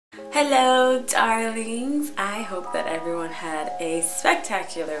Hello darlings, I hope that everyone had a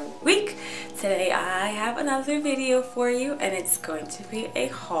spectacular week. Today I have another video for you and it's going to be a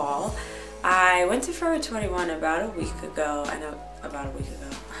haul. I went to Forever 21 about a week ago.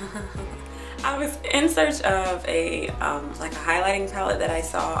 I was in search of a like a highlighting palette that I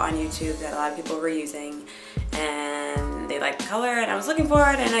saw on YouTube that a lot of people were using, and they liked the color and I was looking for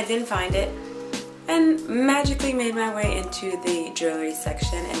it and I didn't find it. And magically made my way into the jewelry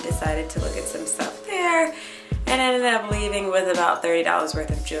section and decided to look at some stuff there, and ended up leaving with about $30 worth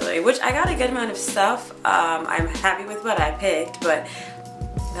of jewelry, which I got a good amount of stuff. I'm happy with what I picked, but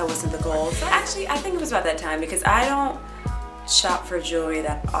that wasn't the goal. So actually, I think it was about that time because I don't shop for jewelry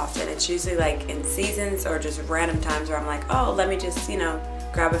that often. It's usually like in seasons or just random times where I'm like, oh, let me just, you know,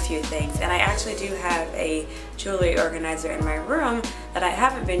 grab a few things. And I actually do have a jewelry organizer in my room that I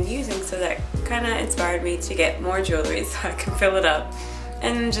haven't been using, so that kind of inspired me to get more jewelry so I can fill it up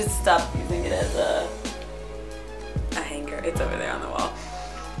and just stop using it as a hanger. It's over there on the wall.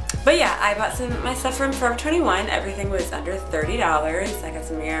 But yeah, I bought my stuff from Forever 21. Everything was under $30. I got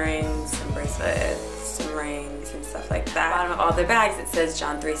some earrings, some bracelets, some rings and stuff like that. Bottom of all their bags it says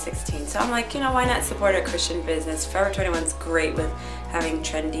John 3:16. So I'm like, you know, why not support a Christian business? Forever 21's great with having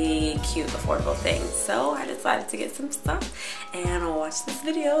trendy, cute, affordable things. So I decided to get some stuff and watch this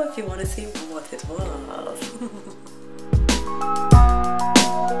video if you want to see what it was.